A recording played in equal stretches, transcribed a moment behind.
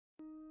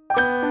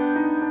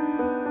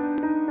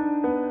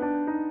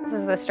This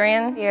is the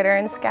Strand Theater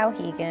in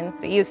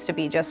Skowhegan. It used to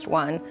be just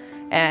one,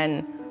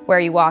 and where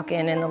you walk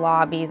in the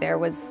lobby, there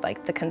was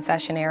like the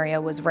concession area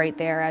was right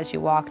there as you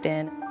walked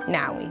in.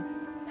 Now we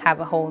have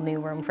a whole new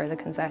room for the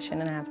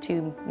concession and have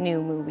 2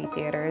 new movie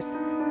theaters.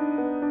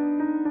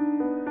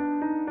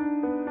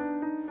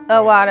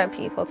 A lot of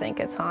people think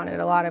it's haunted.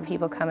 A lot of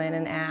people come in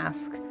and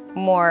ask.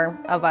 More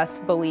of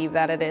us believe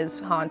that it is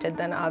haunted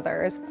than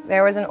others.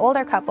 There was an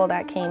older couple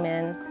that came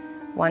in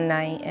one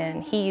night,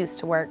 and he used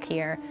to work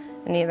here.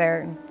 And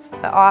either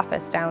the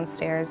office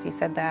downstairs, he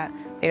said that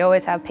they'd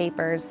always have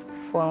papers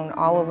flown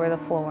all over the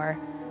floor,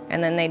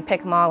 and then they'd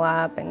pick them all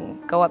up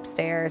and go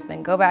upstairs,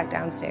 then go back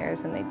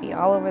downstairs, and they'd be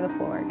all over the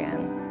floor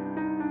again.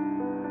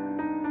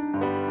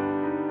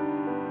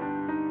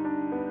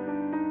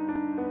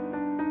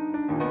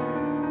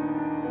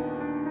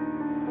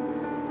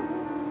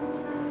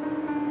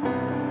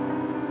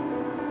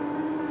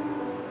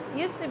 It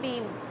used to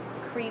be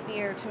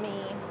creepier to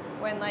me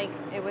when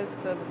it was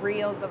the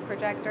reels of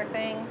projector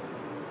thing,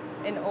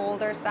 an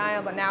older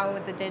style, but now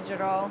with the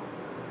digital,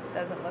 it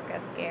doesn't look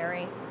as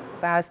scary.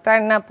 But I was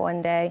threading up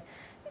one day,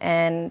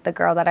 and the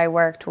girl that I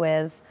worked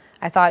with,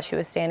 I thought she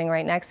was standing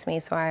right next to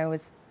me, so I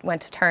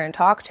went to turn and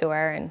talk to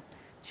her, and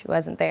she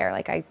wasn't there.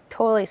 I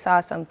totally saw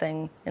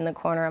something in the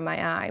corner of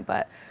my eye,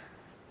 but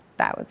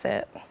that was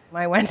it.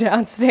 I went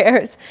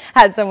downstairs,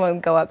 had someone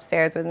go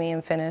upstairs with me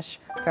and finish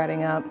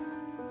threading up.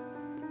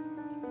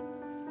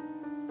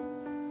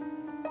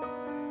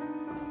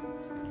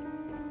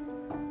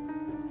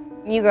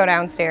 You go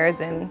downstairs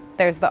and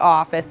there's the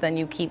office, then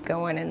you keep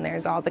going and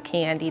there's all the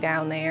candy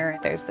down there.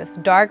 There's this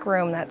dark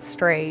room that's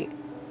straight.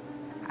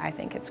 I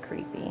think it's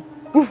creepy.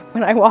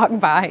 When I walk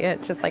by it,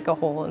 it's just like a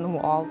hole in the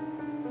wall.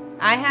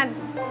 I had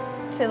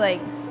to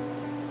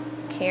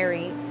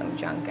carry some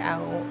junk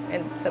out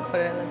and to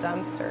put it in the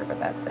dumpster, but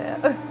that's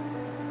it.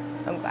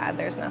 I'm glad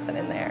there's nothing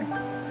in there.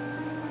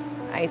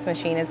 Ice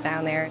machine is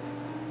down there.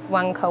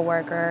 One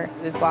coworker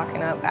was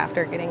walking up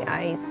after getting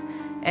ice,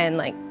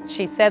 and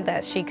she said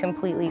that she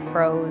completely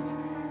froze,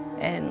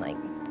 and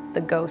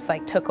the ghost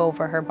took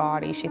over her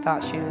body. She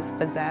thought she was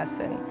possessed,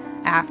 and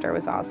after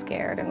was all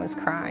scared and was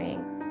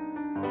crying.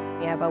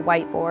 We have a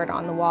whiteboard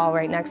on the wall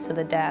right next to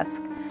the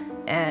desk,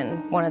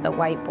 and one of the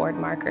whiteboard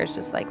markers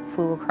just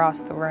flew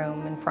across the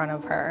room in front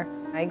of her.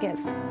 I get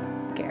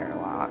scared a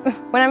lot.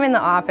 When I'm in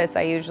the office,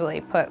 I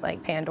usually put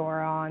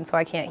Pandora on so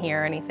I can't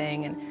hear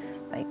anything, and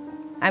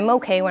I'm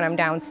okay when I'm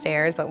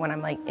downstairs, but when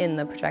I'm in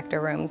the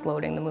projector rooms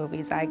loading the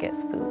movies, I get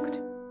spooked.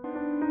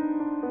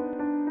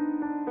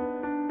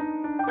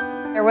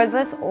 There was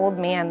this old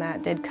man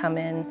that did come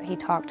in. He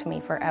talked to me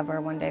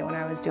forever one day when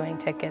I was doing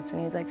tickets, and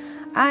he was like,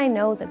 I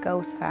know the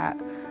ghosts that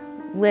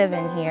live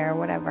in here,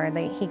 whatever.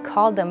 He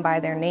called them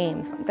by their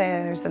names.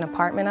 There's an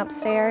apartment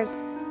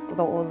upstairs.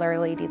 The older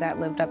lady that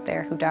lived up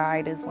there who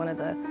died is one of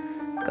the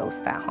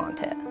ghosts that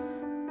haunt it.